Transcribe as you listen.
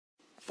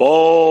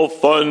Fall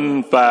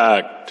fun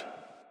fact.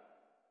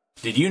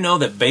 Did you know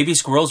that baby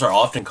squirrels are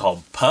often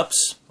called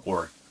pups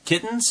or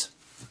kittens?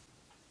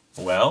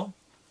 Well,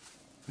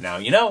 now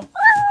you know.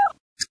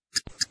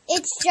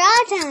 It's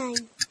draw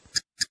time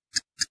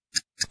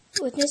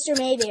with Mr.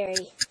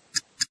 Mayberry.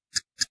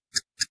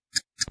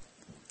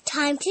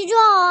 Time to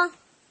draw.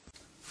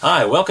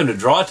 Hi, welcome to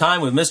Draw Time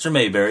with Mr.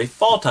 Mayberry,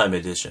 Falltime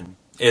Edition.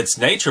 It's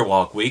Nature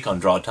Walk week on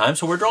Draw Time,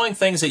 so we're drawing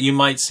things that you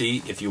might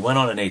see if you went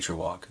on a nature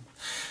walk.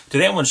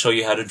 Today I'm going to show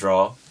you how to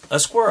draw a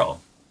squirrel.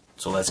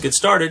 So let's get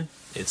started.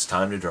 It's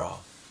time to draw.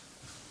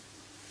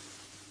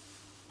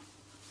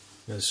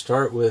 I'm going to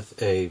start with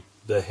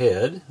the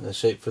head, the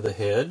shape for the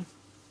head.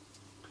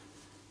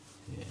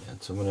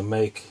 And so I'm going to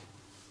make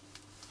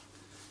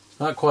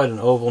not quite an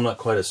oval, not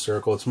quite a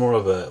circle. It's more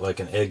of like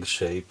an egg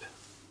shape.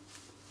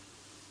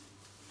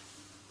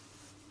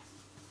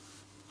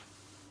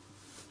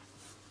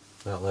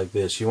 About like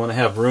this. You want to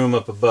have room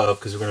up above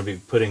because we're going to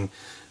be putting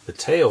the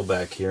tail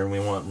back here, and we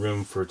want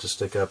room for it to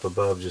stick up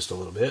above just a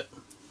little bit.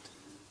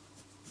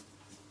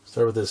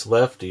 Start with this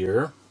left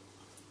ear,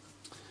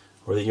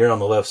 or the ear on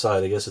the left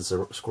side. I guess it's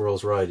the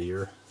squirrel's right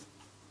ear.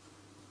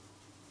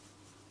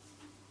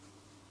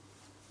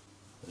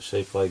 A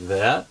shape like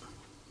that.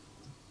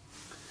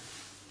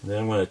 And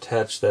then I'm going to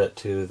attach that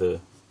to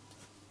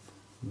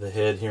the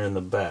head here in the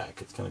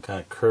back. It's going to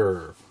kind of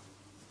curve,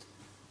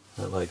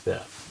 right like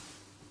that.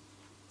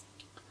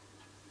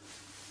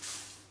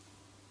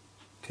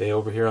 Okay,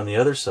 over here on the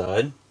other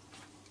side,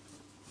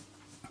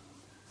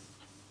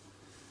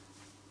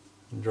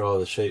 draw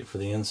the shape for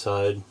the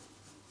inside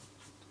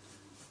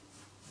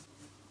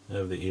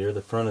of the ear,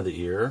 the front of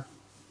the ear.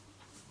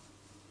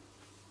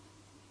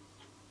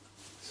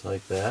 Just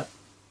like that.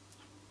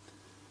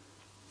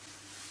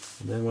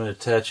 And then I'm going to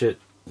attach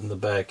it in the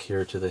back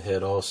here to the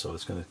head also.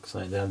 It's going to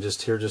slide down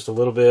just here, just a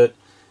little bit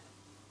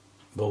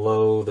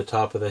below the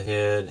top of the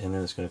head, and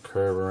then it's going to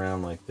curve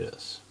around like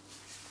this.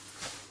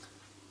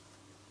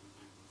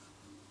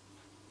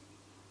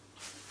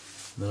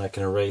 Then I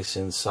can erase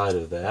inside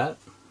of that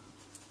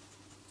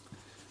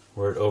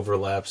where it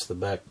overlaps the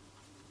back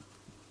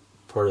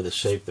part of the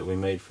shape that we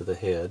made for the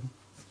head.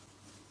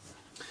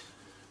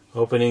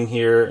 Opening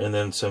here, and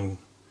then some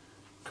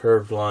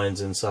curved lines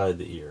inside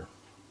the ear.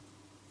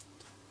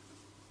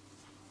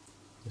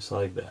 Just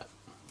like that.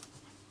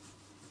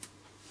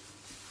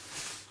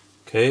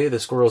 Okay, the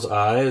squirrel's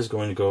eye is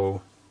going to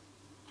go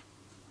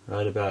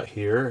right about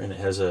here, and it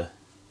has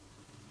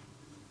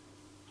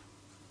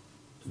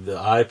the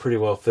eye pretty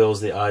well fills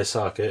the eye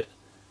socket,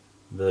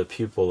 the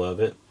pupil of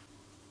it.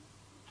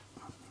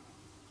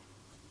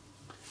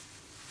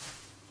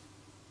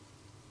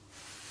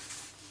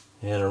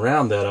 And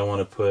around that I want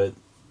to put,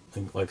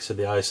 like I said,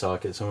 the eye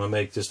socket. So I'm going to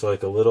make just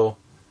like a little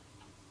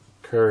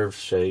curved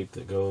shape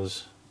that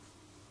goes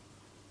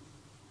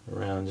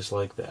around just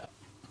like that.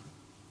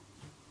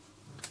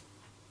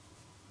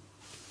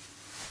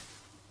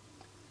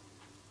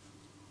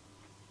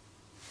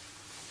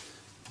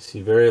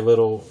 See very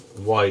little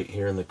white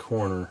here in the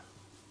corner.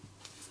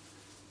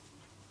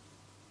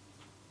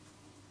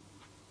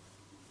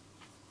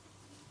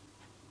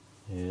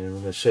 And we're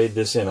going to shade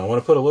this in. I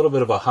want to put a little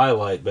bit of a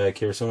highlight back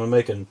here, so I'm going to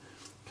make kind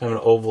of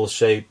an oval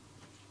shape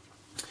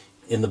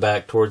in the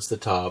back towards the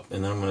top,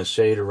 and then I'm going to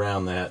shade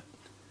around that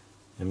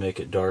and make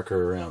it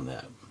darker around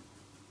that.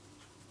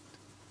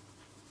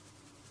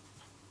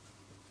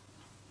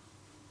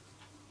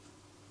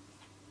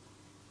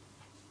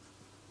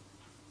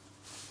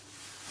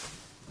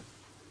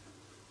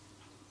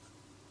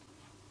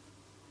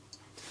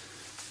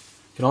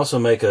 You can also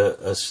make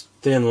a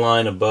thin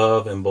line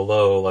above and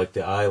below, like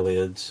the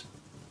eyelids.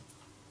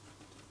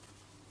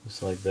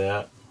 Just like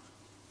that.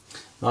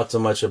 Not so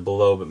much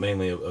below, but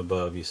mainly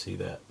above, you see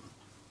that.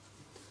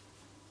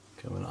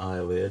 Kind of an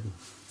eyelid.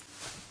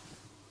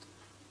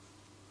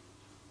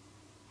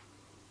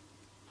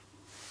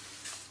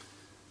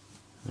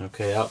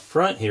 Okay, out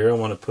front here I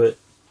want to put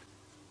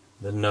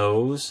the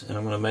nose, and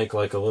I'm going to make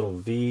like a little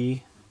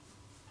V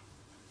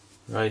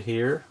right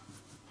here.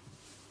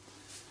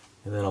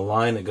 And then a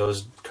line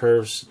that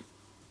curves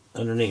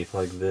underneath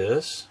like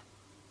this.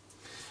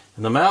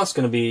 And the mouth's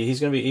going to be, he's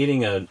going to be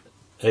eating an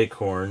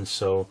acorn,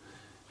 so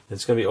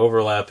it's going to be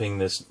overlapping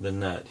the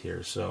nut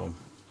here. So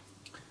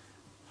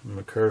I'm going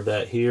to curve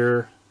that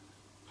here,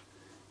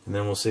 and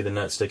then we'll see the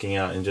nut sticking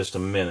out in just a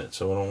minute.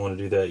 So I don't want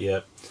to do that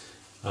yet.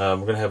 We're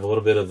going to have a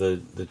little bit of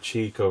the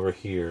cheek over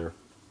here,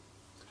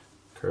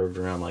 curved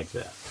around like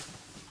that.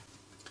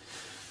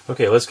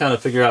 Okay, let's kind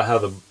of figure out how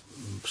the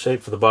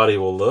shape for the body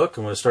will look.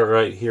 I'm going to start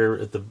right here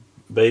at the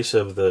base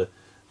of the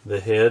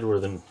head where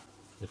it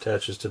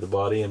attaches to the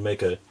body, and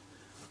make a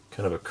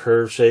kind of a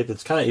curved shape.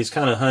 He's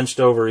kind of hunched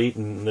over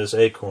eating this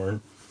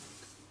acorn.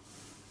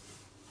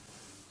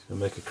 So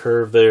make a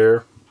curve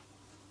there,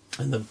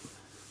 and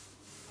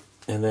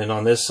then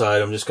on this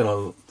side I'm just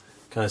going to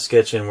kind of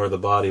sketch in where the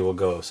body will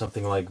go,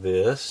 something like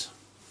this.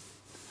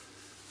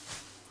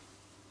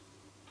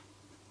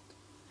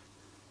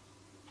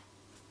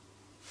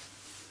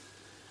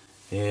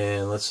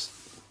 And let's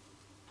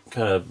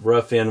kind of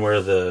rough in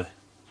where the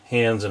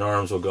hands and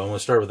arms will go. I'm going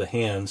to start with the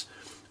hands.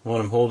 I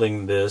want him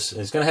holding this.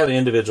 And it's going to have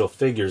individual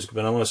figures,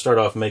 but I'm going to start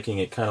off making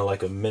it kind of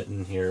like a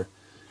mitten here.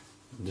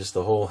 Just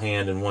the whole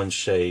hand in one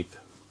shape.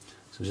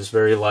 So just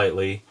very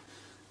lightly.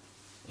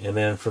 And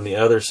then from the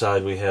other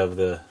side we have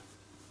the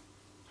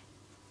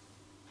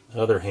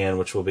other hand,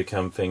 which will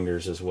become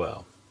fingers as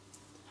well.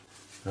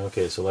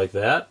 Okay, so like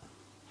that.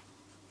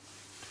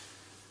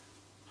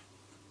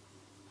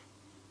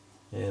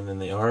 And then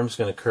the arm's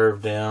going to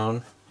curve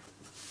down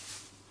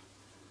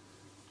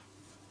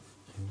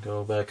and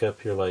go back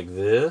up here like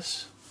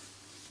this.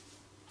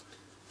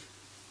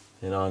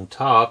 And on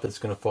top, it's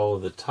going to follow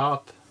the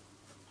top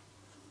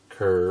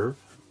curve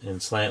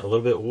and slant a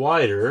little bit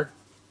wider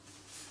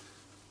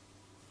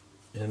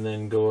and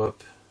then go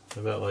up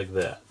about like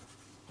that.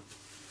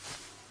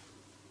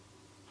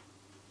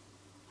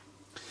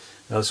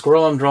 Now the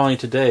squirrel I'm drawing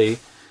today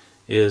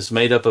is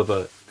made up of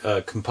a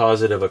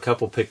composite of a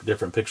couple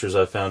different pictures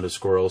I found of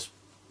squirrels.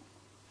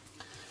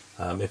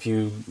 If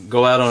you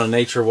go out on a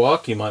nature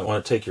walk, you might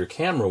want to take your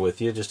camera with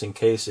you just in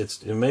case.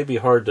 It may be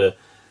hard to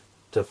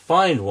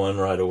find one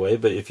right away,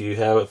 but if you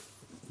have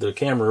the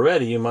camera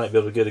ready, you might be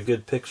able to get a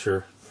good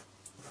picture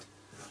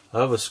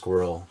of a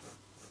squirrel.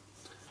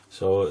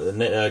 So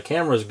a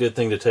camera is a good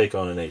thing to take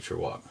on a nature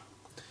walk.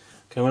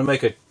 Okay, I'm going to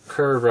make a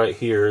curve right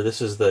here.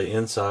 This is the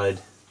inside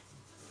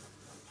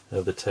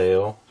of the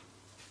tail.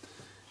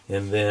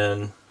 And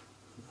then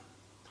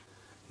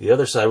the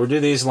other side, we'll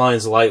do these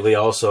lines lightly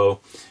also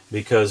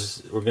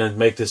because we're going to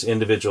make this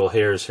individual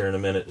hairs here in a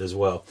minute as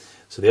well.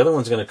 So the other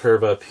one's going to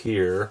curve up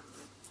here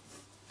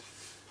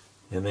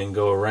and then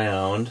go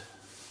around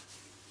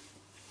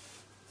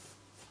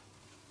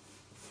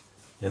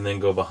and then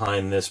go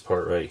behind this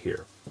part right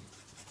here.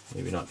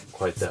 Maybe not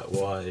quite that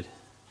wide.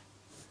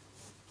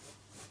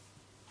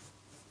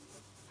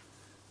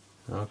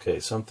 Okay,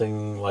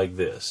 something like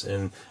this.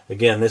 And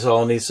again, this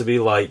all needs to be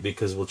light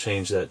because we'll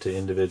change that to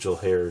individual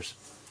hairs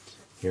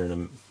here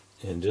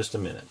in just a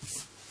minute.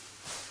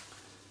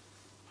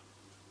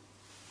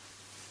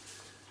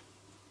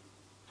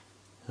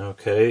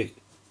 Okay,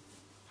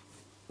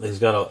 he's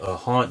got a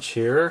haunch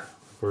here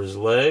for his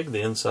leg,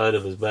 the inside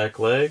of his back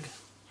leg.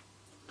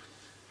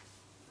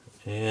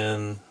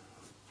 And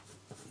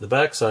the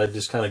back side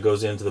just kind of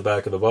goes into the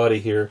back of the body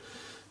here.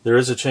 There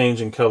is a change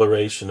in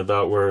coloration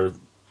about where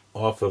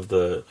off of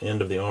the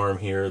end of the arm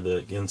here,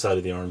 the inside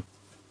of the arm,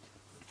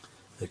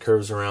 it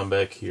curves around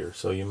back here.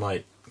 So you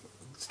might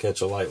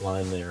sketch a light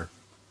line there.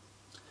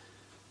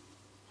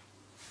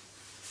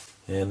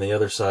 And the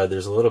other side,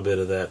 there's a little bit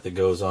of that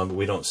goes on, but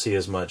we don't see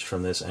as much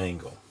from this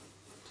angle.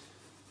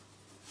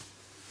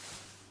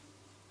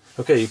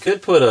 Okay, you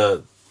could put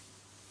a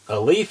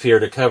leaf here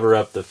to cover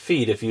up the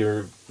feet if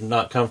you're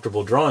not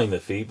comfortable drawing the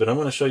feet, but I'm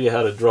going to show you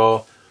how to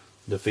draw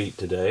the feet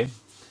today.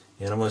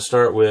 And I'm going to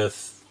start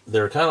with,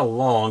 they're kind of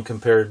long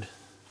compared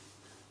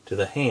to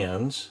the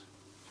hands.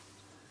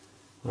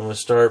 I'm going to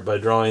start by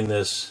drawing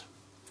this,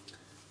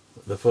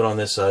 the foot on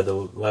this side, the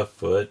left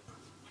foot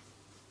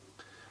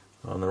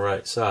on the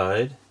right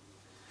side.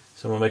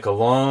 So I'm going to make a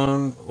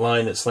long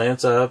line that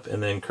slants up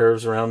and then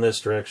curves around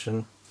this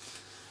direction.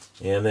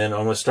 And then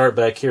I'm going to start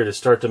back here to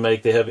start to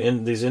make, they have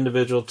these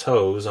individual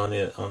toes on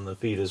the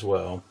feet as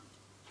well.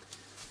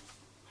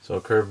 So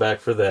I'll curve back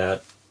for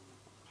that.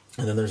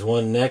 And then there's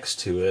one next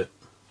to it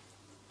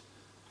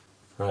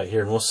right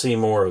here, and we'll see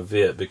more of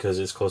it because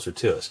it's closer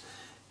to us.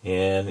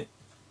 And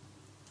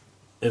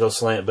it'll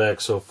slant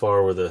back so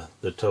far where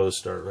the toes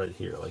start right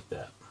here like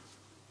that.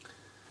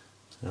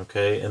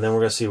 Okay, and then we're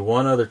going to see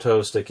one other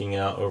toe sticking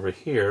out over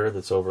here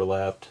that's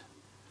overlapped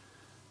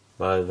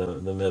by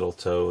the middle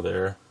toe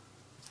there.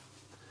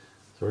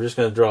 So we're just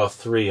going to draw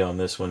 3 on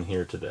this one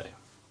here today.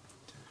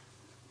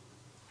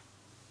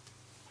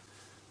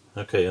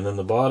 Okay, and then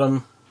the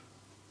bottom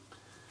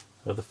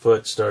of the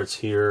foot starts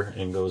here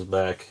and goes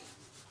back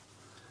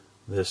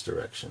this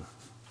direction.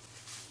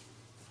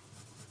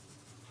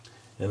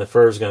 And the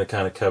fur is going to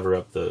kind of cover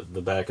up the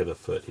back of the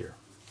foot here.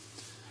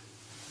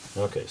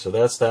 Okay, so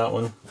that's that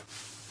one.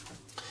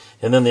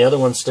 And then the other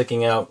one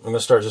sticking out, I'm going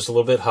to start just a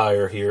little bit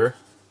higher here.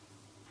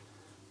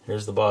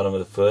 Here's the bottom of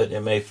the foot.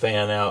 It may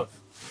fan out,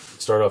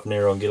 start off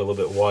narrow and get a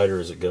little bit wider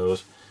as it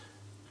goes.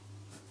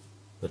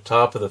 The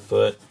top of the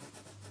foot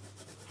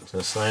is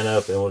going to slant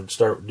up, and we'll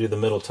do the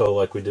middle toe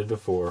like we did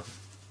before.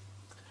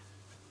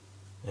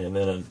 And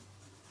then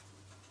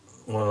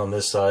one on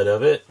this side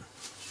of it.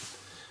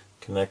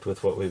 Connect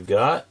with what we've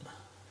got.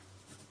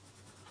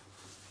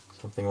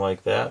 Something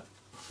like that.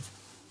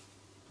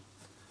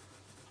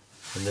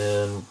 And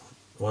then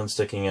one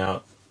sticking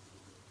out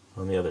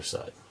on the other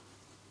side.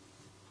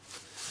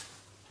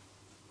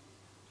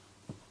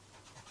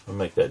 I'll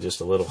make that just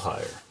a little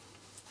higher.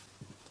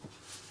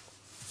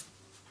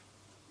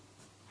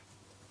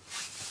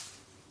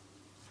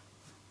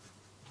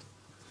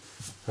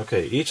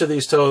 Okay, each of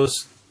these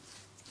toes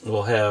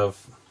will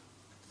have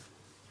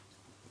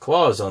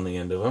claws on the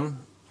end of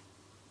them,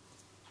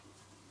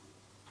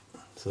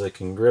 so they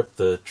can grip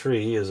the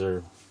tree as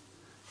they're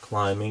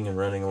climbing and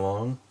running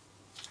along.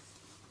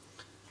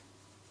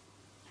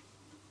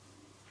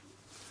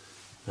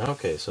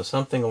 Okay, so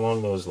something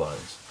along those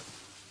lines.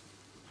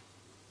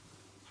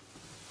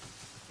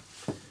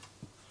 I'm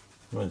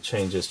going to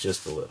change this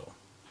just a little.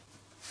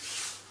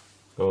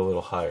 Go a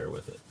little higher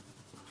with it.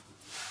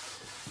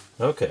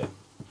 Okay.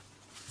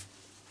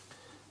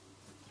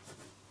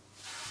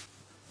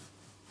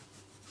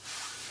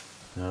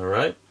 All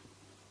right.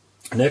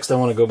 Next, I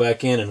want to go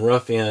back in and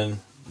rough in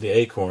the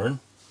acorn.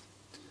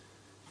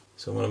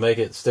 So I'm going to make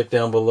it stick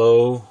down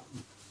below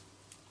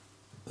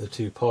the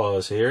two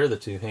paws here, the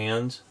two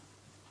hands.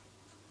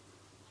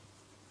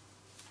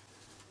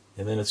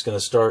 And then it's going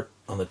to start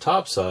on the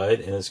top side,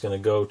 and it's going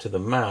to go to the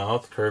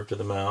mouth, curve to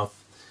the mouth.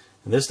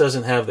 And this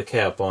doesn't have the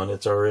cap on.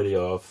 It's already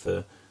off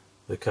the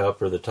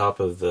cup or the top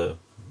of the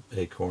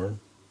acorn.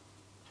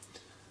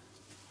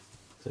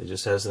 So he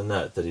just has the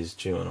nut that he's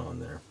chewing on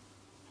there.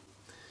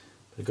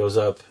 It goes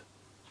up,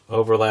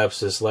 overlaps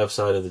this left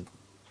side of the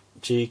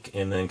cheek,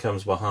 and then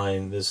comes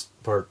behind. This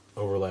part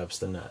overlaps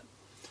the nut.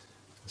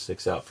 It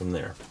sticks out from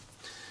there.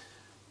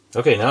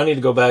 Okay, now I need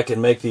to go back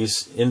and make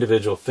these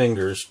individual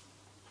fingers.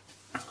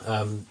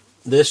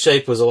 This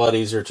shape was a lot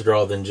easier to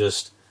draw than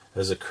just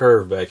as a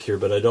curve back here,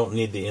 but I don't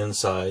need the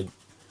inside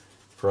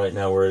for right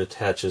now where it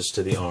attaches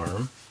to the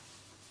arm.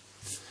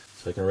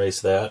 So I can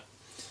erase that.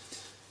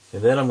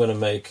 And then I'm going to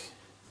make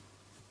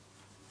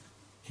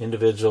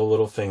individual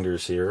little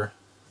fingers here.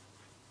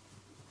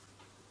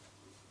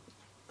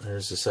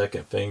 There's the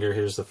second finger.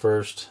 Here's the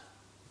first,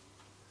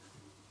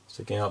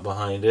 sticking out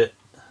behind it.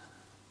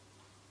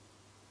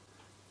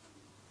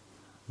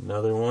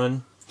 Another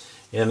one.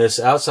 And this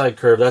outside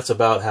curve, that's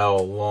about how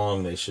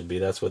long they should be.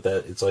 That's what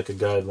that, it's like a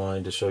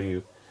guideline to show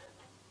you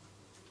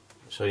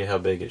how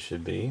big it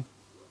should be.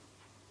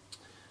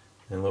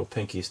 And a little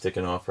pinky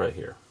sticking off right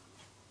here.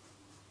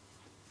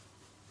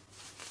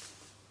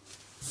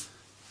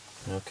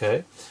 Okay.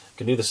 You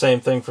can do the same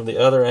thing from the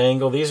other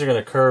angle. These are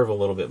going to curve a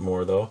little bit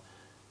more though.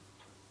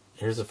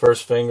 Here's the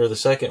first finger. The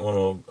second one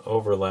will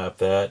overlap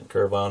that and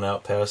curve on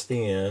out past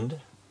the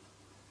end.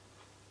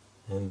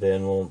 And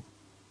then we'll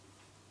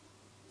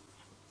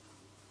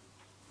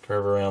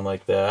curve around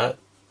like that.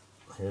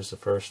 Here's the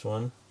first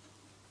one.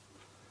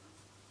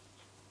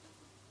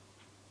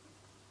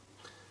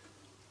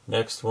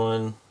 Next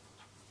one,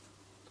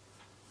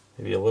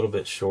 maybe a little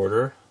bit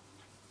shorter.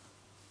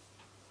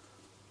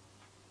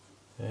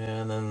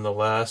 And then the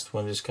last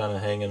one just kind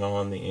of hanging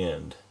on the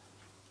end.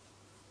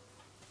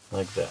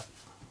 Like that.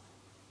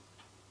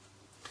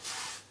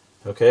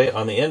 Okay,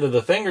 on the end of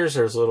the fingers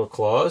there's little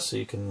claws, so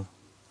you can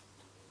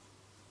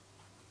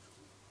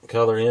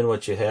color in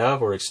what you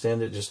have or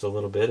extend it just a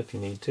little bit if you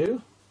need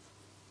to.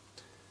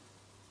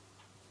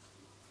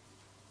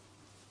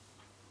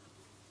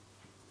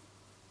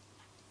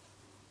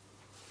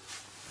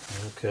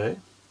 Okay.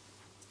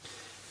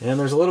 And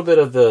there's a little bit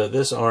of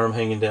this arm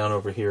hanging down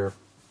over here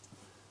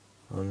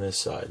on this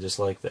side, just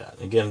like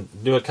that. Again,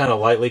 do it kind of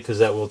lightly because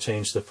that will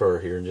change the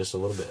fur here in just a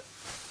little bit.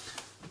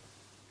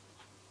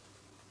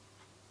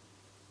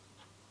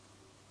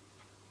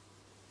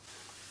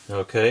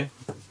 Okay.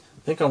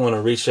 I think I want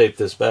to reshape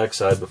this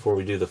backside before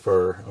we do the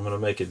fur. I'm going to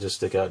make it just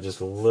stick out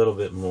just a little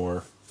bit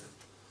more.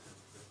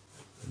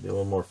 Maybe a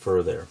little more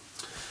fur there.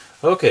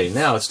 Okay,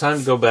 now it's time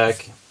to go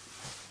back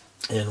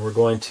and we're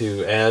going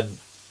to add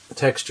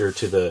texture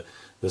to the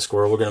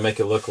squirrel. We're going to make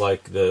it look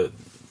like the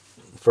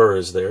fur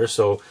is there.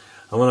 So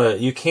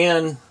you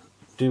can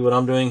do what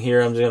I'm doing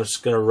here. I'm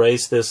just going to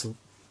erase this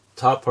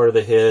top part of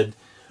the head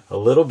a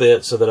little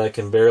bit so that I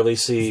can barely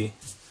see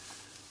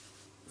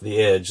the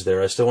edge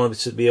there. I still want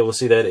to be able to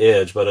see that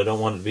edge, but I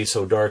don't want it to be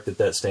so dark that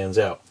that stands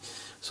out.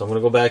 So I'm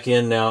going to go back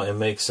in now and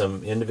make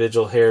some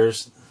individual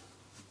hairs.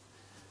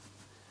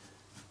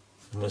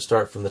 I'm going to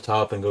start from the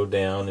top and go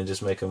down and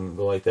just make them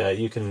go like that.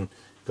 You can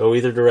go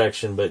either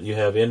direction, but you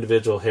have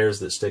individual hairs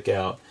that stick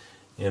out.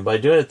 And by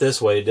doing it this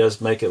way, it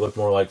does make it look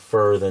more like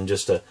fur than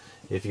just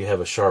if you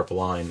have a sharp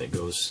line that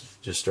goes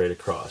just straight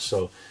across.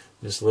 So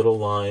just little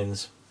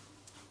lines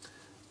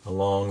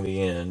along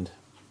the end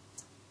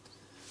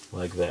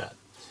like that.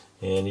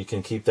 And you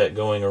can keep that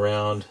going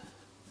around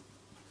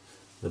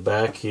the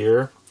back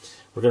here.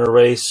 We're going to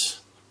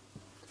erase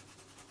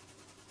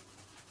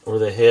where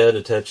the head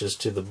attaches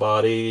to the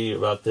body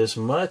about this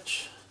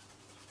much.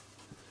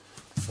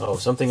 Oh,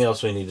 something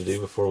else we need to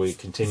do before we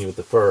continue with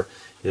the fur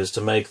is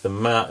to make the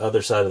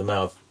other side of the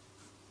mouth,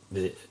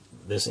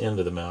 this end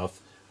of the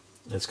mouth,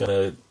 it's going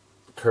to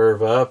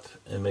curve up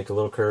and make a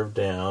little curve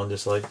down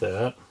just like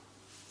that.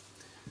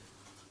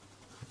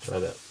 Try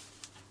that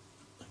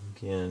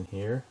again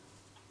here.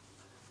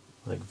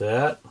 Like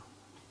that.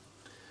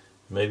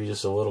 Maybe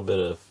just a little bit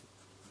of,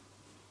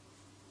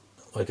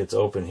 like it's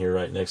open here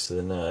right next to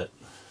the nut.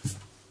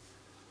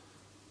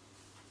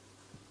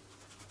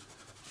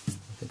 I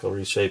think I'll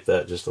reshape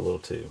that just a little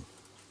too.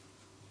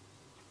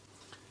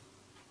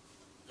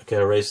 Okay,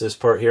 I'll erase this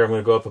part here. I'm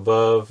going to go up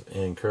above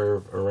and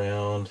curve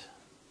around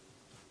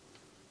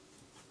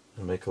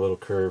and make a little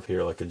curve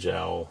here like a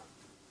jowl,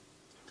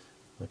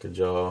 like a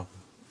jaw.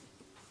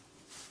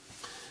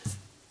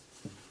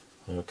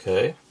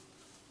 Okay.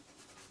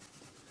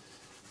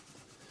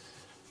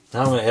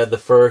 Now I'm going to add the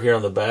fur here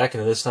on the back,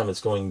 and this time it's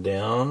going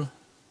down.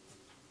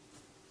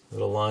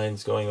 Little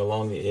lines going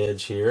along the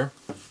edge here.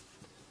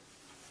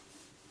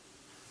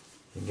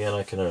 Again,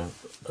 I can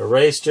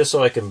erase just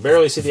so I can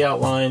barely see the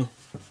outline.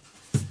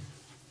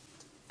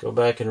 Go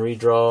back and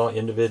redraw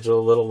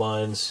individual little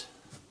lines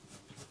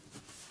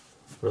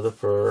for the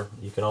fur.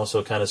 You can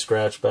also kind of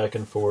scratch back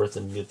and forth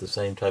and get the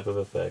same type of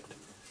effect.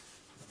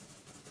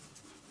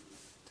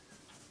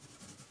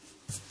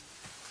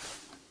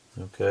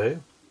 Okay.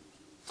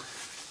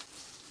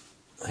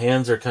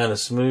 Hands are kind of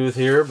smooth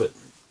here, but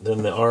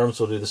then the arms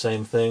will do the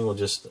same thing. I'm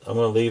going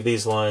to leave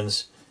these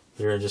lines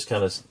here and just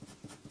kind of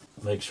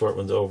make short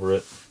ones over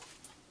it.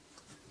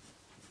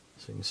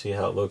 So you can see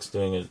how it looks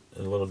doing it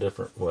in a little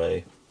different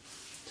way.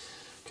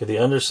 Okay, the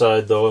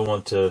underside though, I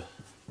want to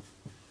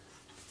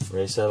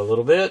erase that a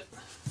little bit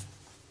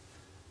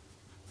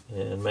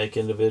and make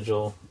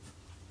individual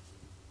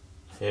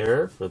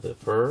hair for the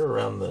fur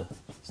around the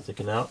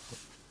sticking out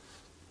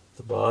at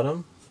the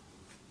bottom.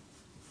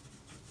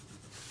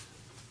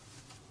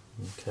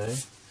 Okay. I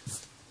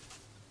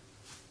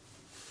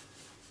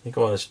think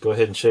I want to go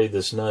ahead and shade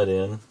this nut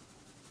in.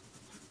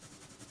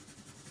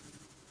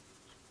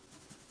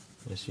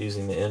 Just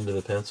using the end of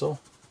the pencil.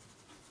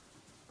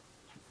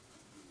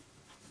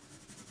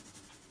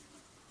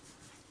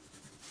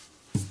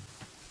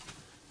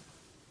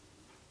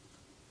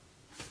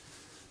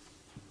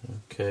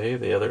 Okay,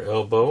 the other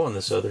elbow on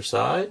this other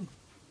side.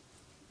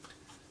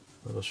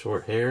 Little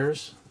short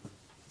hairs.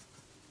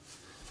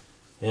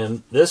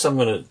 And this I'm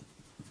going to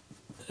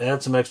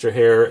add some extra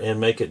hair and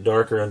make it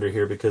darker under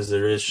here because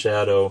there is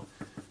shadow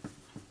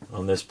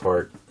on this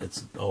part.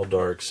 It's all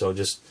dark, so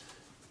just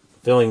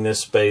filling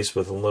this space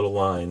with little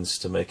lines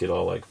to make it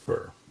all like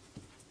fur.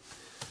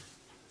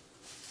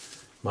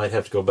 Might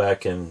have to go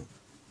back and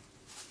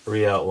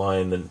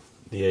re-outline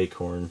the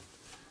acorn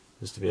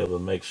just to be able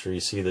to make sure you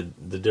see the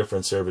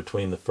difference there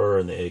between the fur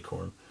and the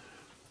acorn,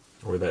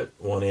 where that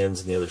one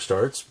ends and the other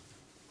starts.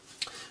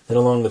 Then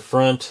along the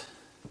front,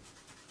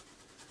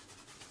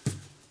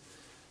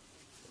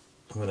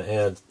 I'm going to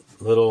add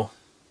little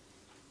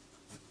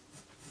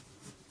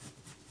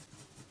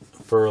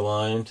fur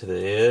line to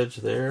the edge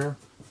there.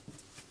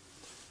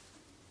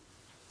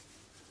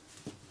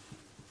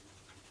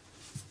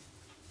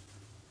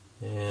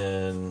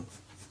 And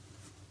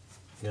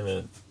I'm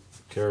going to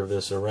curve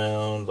this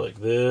around like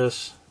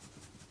this.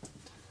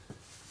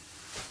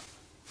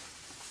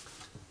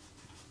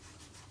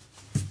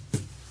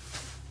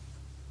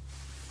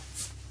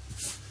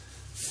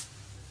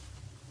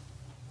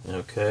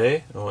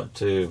 Okay, I want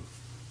to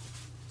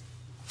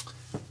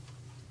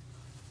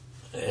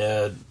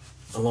add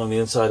along the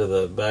inside of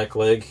the back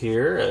leg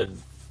here, add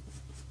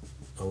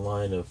a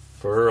line of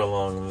fur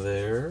along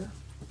there.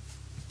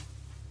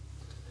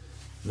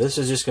 This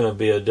is just going to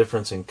be a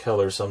difference in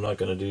color, so I'm not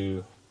going to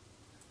do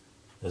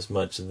as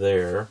much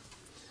there.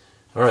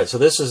 Alright, so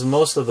this is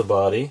most of the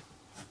body.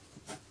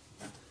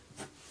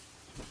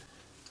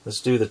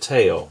 Let's do the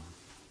tail.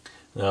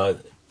 Now,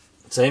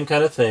 same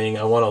kind of thing.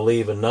 I want to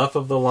leave enough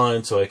of the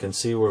line so I can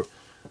see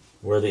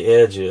where the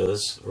edge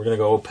is. We're going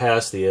to go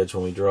past the edge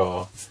when we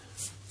draw.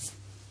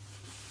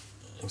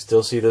 I can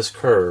still see this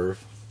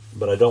curve,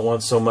 but I don't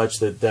want so much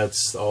that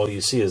that's all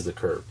you see is the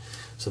curve.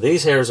 So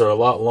these hairs are a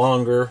lot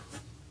longer.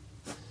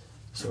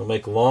 So we'll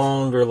make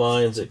longer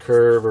lines that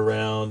curve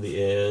around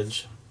the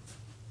edge.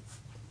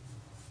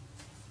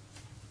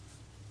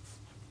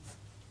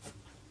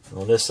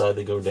 On this side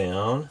they go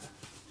down.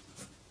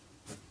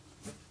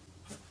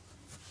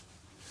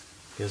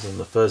 Gives them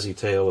the fuzzy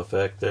tail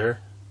effect there.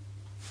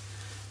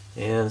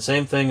 And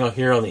same thing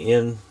here on the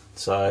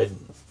inside.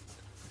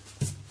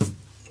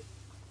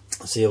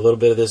 See a little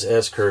bit of this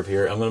S curve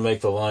here. I'm going to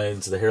make the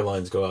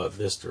hairlines go out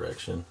this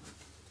direction,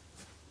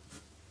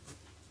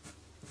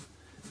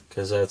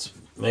 because that's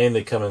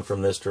mainly coming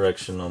from this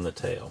direction on the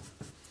tail.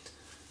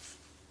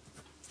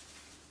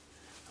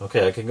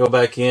 Okay, I can go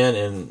back in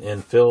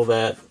and fill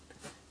that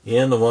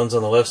in. The ones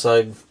on the left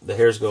side, the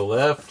hairs go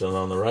left, and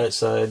on the right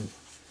side,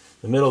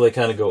 the middle, they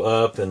kind of go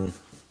up, and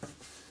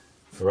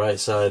the right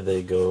side,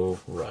 they go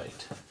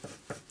right.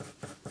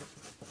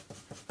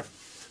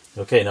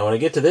 Okay, now when I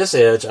get to this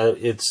edge,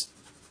 it's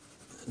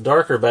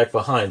darker back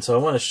behind, so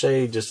I want to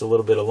shade just a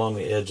little bit along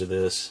the edge of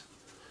this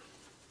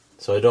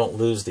so I don't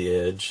lose the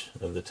edge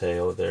of the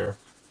tail there.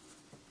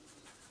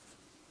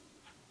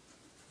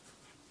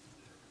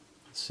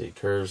 Let's see, it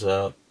curves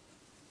out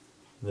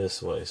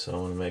this way, so I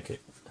want to make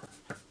it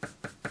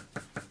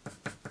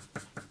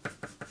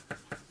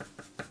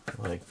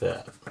like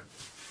that.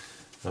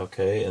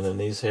 Okay, and then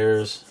these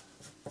hairs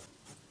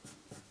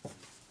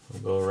will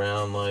go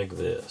around like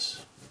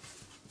this.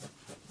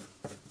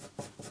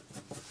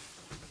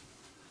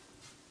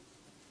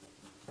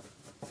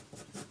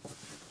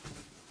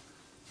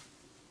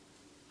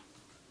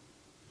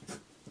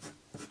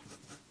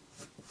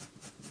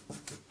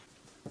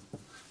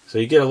 So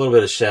you get a little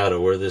bit of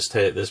shadow where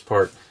this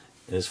part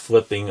is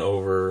flipping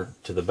over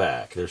to the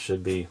back. There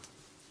should be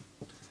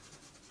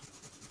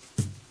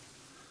a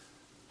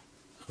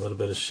little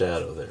bit of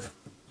shadow there.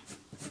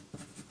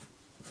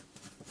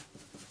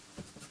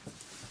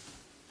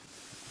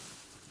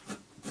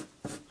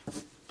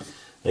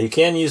 Now you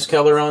can use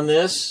color on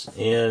this,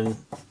 and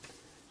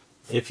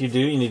if you do,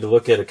 you need to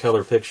look at a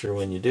color picture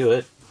when you do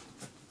it.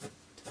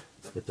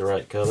 Get the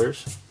right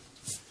colors.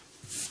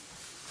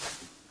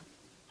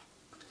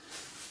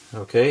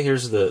 Okay,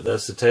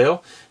 that's the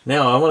tail.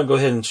 Now I want to go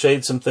ahead and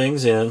shade some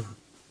things in.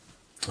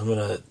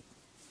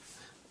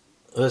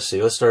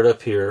 Let's start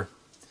up here.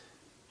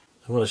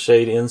 I'm going to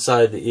shade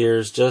inside the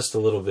ears just a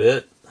little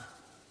bit.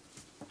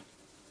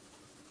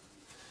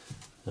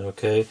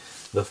 Okay,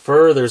 the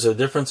fur, there's a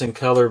difference in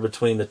color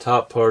between the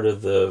top part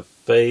of the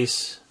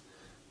face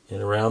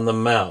and around the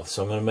mouth.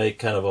 So I'm going to make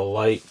kind of a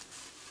light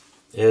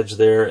edge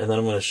there, and then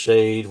I'm going to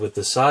shade with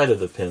the side of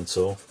the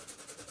pencil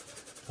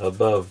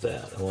above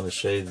that. I want to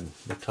shade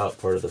the top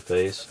part of the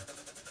face.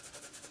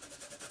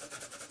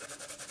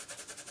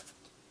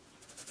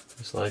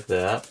 Just like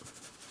that.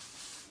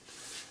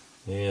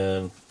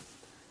 And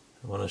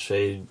I want to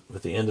shade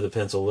with the end of the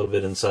pencil a little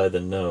bit inside the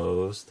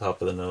nose,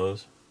 top of the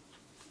nose.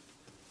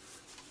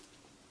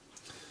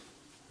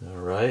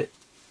 Alright.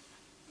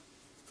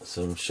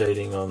 Some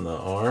shading on the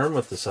arm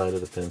with the side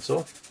of the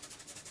pencil.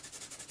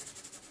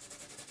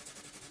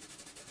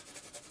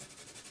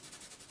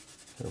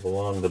 Kind of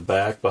along the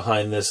back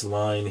behind this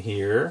line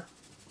here.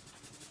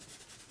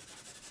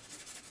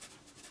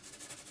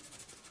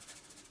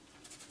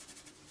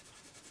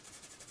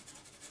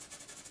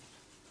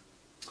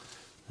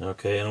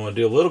 Okay, and I want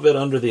to do a little bit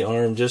under the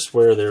arm, just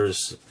where the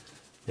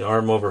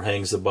arm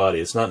overhangs the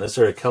body. It's not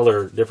necessarily a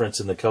color difference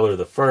in the color of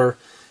the fur,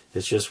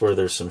 it's just where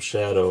there's some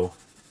shadow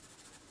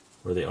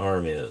where the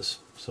arm is.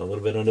 So a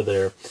little bit under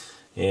there.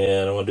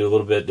 And I want to do a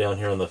little bit down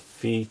here on the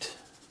feet,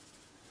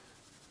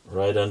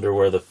 right under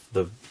where the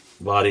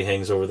body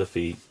hangs over the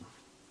feet.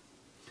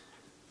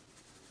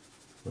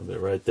 A little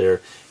bit right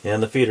there.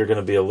 And the feet are going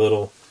to be a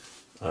little,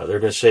 they're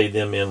going to shade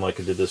them in like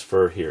I did this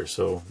fur here.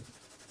 So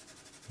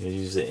you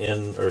use the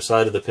end or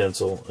side of the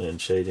pencil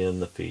and shade in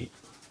the feet.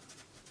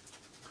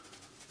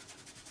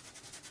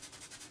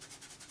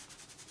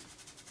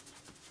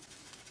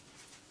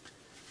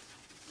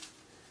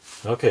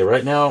 Okay,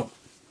 right now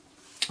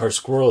our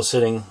squirrel is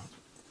sitting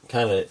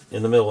kind of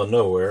in the middle of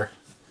nowhere.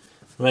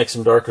 I'll make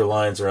some darker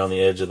lines around the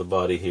edge of the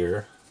body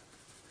here.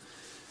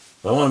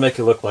 But I want to make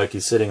it look like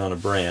he's sitting on a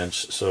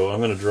branch, so I'm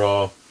going to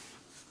draw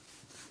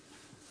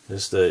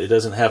it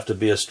doesn't have to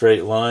be a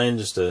straight line,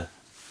 just a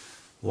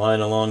line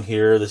along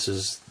here. This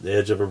is the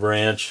edge of a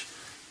branch,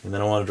 and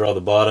then I want to draw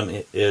the bottom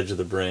edge of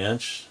the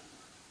branch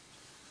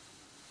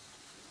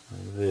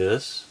like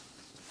this.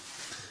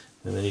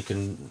 And then you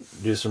can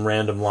do some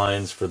random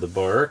lines for the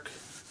bark.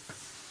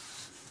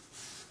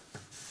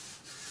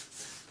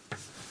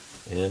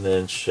 And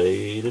then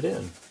shade it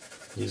in.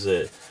 Use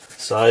the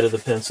side of the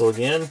pencil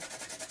again.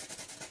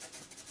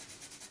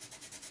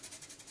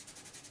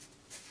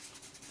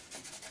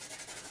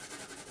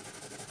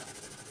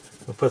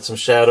 We'll put some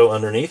shadow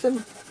underneath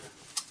him.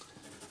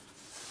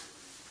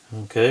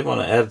 Okay, I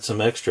want to add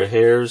some extra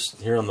hairs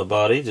here on the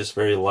body, just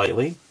very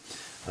lightly.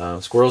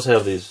 Squirrels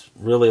have these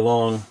really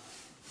long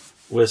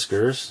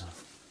whiskers,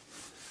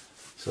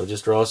 so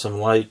just draw some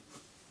light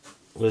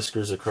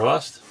whiskers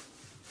across.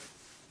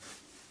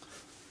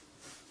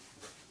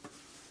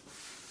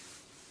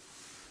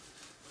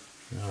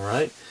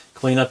 Alright,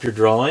 clean up your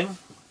drawing,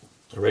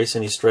 erase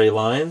any stray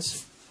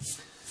lines,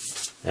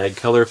 add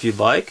color if you'd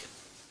like,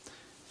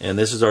 and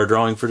this is our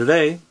drawing for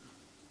today,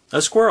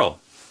 a squirrel.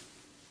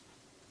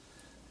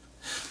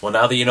 Well,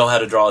 now that you know how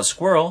to draw a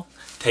squirrel,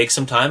 take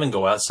some time and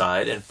go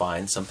outside and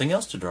find something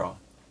else to draw.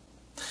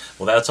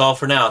 Well, that's all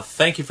for now.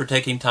 Thank you for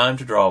taking time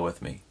to draw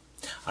with me.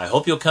 I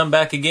hope you'll come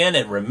back again,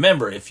 and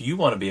remember, if you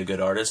want to be a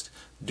good artist,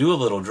 do a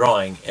little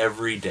drawing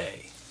every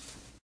day.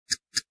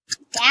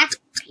 That's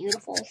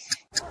beautiful.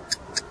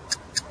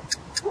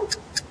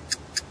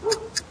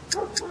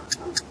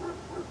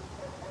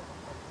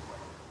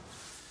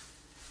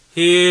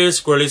 Here,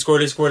 squirrely,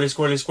 squirrely, squirrely,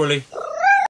 squirrely, squirrely.